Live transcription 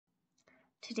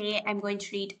Today I'm going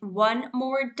to read One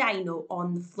More Dino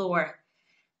on the Floor.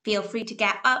 Feel free to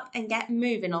get up and get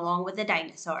moving along with the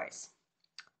dinosaurs.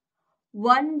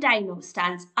 One dino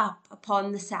stands up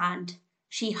upon the sand.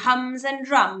 She hums and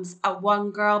drums a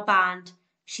one-girl band.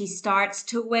 She starts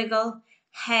to wiggle,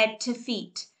 head to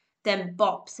feet, then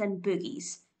bops and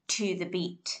boogies to the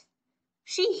beat.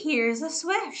 She hears a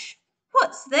swish.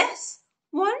 What's this?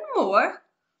 One more?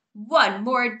 One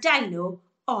more dino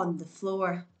on the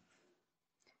floor.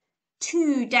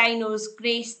 Two dinos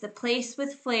grace the place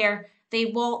with flair. They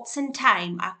waltz in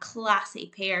time, a classy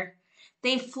pair.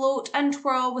 They float and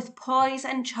twirl with poise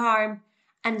and charm,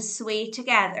 and sway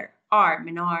together, arm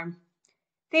in arm.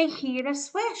 They hear a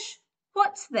swish.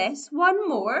 What's this? One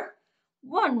more?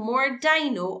 One more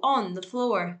dino on the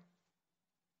floor.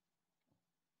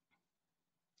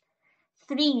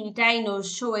 Three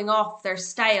dinos showing off their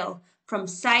style. From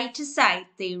side to side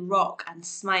they rock and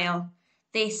smile.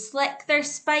 They slick their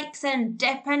spikes and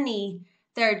dip a knee.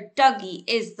 Their Dougie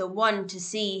is the one to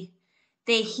see.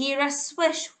 They hear a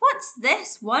swish. What's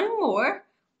this? One more?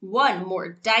 One more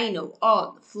dino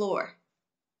on the floor.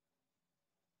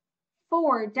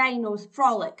 Four dinos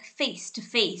frolic face to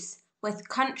face with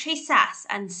country sass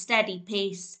and steady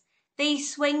pace. They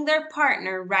swing their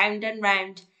partner round and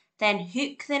round, then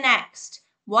hook the next.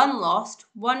 One lost,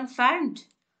 one found.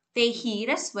 They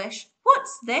hear a swish.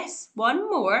 What's this? One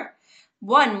more?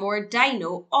 One more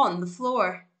dino on the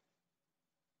floor.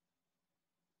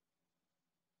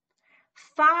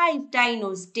 Five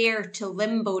dinos dare to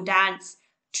limbo dance.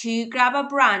 Two grab a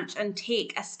branch and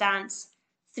take a stance.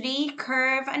 Three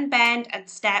curve and bend and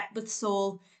step with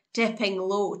soul, dipping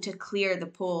low to clear the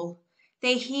pole.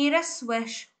 They hear a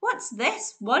swish. What's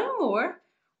this? One more?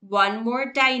 One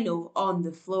more dino on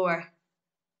the floor.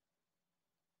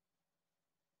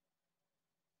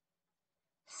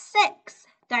 Six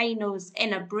dinos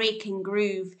in a breaking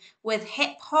groove, with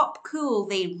hip-hop cool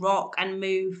they rock and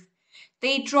move.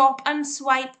 They drop and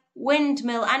swipe,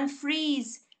 windmill and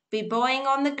freeze, b-boying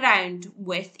on the ground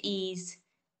with ease.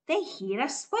 They hear a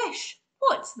swish.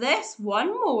 What's this?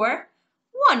 One more?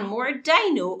 One more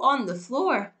dino on the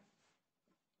floor.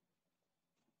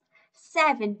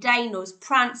 Seven dinos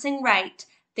prancing right.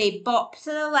 They bop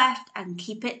to the left and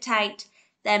keep it tight,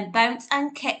 then bounce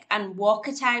and kick and walk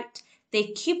it out. They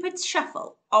Cupid's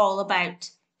shuffle all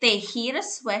about. They hear a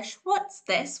swish. What's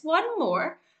this? One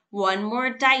more? One more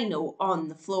dino on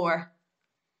the floor.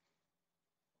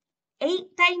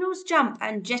 Eight dinos jump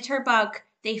and jitterbug.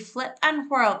 They flip and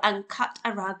whirl and cut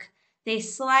a rug. They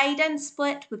slide and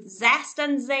split with zest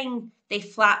and zing. They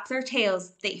flap their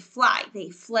tails. They fly, they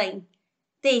fling.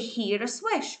 They hear a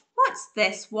swish. What's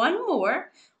this? One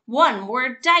more? One more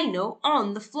dino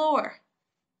on the floor.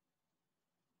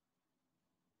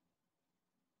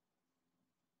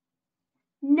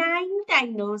 Nine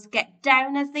dinos get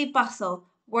down as they bustle,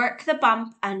 work the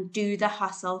bump and do the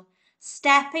hustle.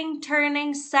 Stepping,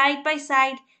 turning, side by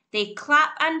side, they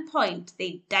clap and point,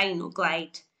 they dino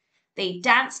glide. They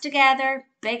dance together,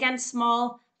 big and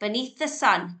small, beneath the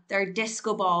sun, their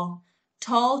disco ball.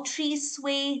 Tall trees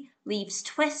sway, leaves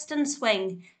twist and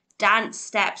swing, dance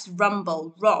steps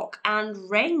rumble, rock and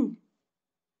ring.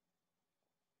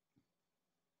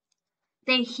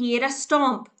 They hear a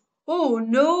stomp. Oh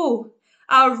no!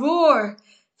 A roar!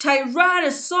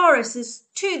 Tyrannosaurus is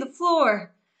to the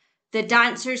floor. The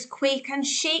dancers quake and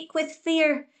shake with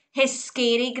fear. His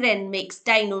scary grin makes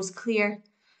dinos clear.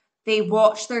 They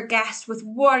watch their guest with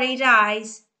worried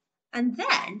eyes, and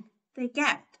then they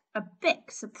get a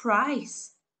big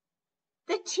surprise.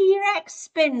 The T-Rex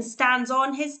spins, stands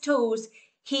on his toes.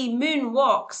 He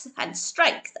moonwalks and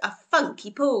strikes a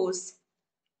funky pose.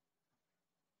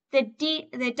 The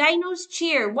dinos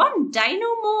cheer, one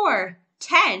dino more.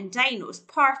 10 dinos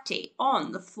party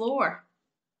on the floor.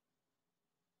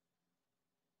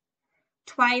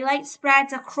 Twilight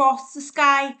spreads across the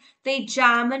sky. They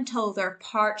jam until they're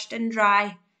parched and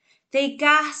dry. They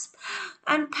gasp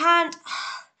and pant.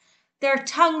 Their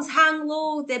tongues hang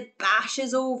low. The bash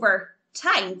is over.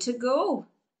 Time to go.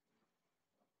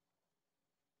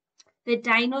 The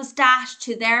dinos dash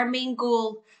to their main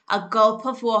goal, a gulp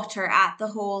of water at the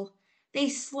hole. They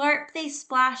slurp, they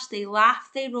splash, they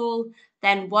laugh, they roll,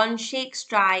 then one shakes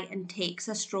dry and takes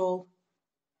a stroll.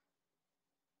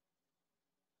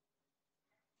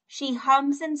 She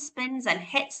hums and spins and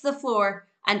hits the floor,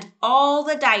 and all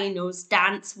the dinos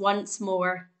dance once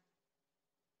more.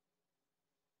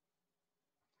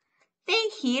 They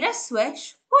hear a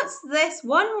swish. What's this?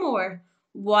 One more?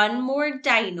 One more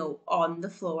dino on the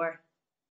floor.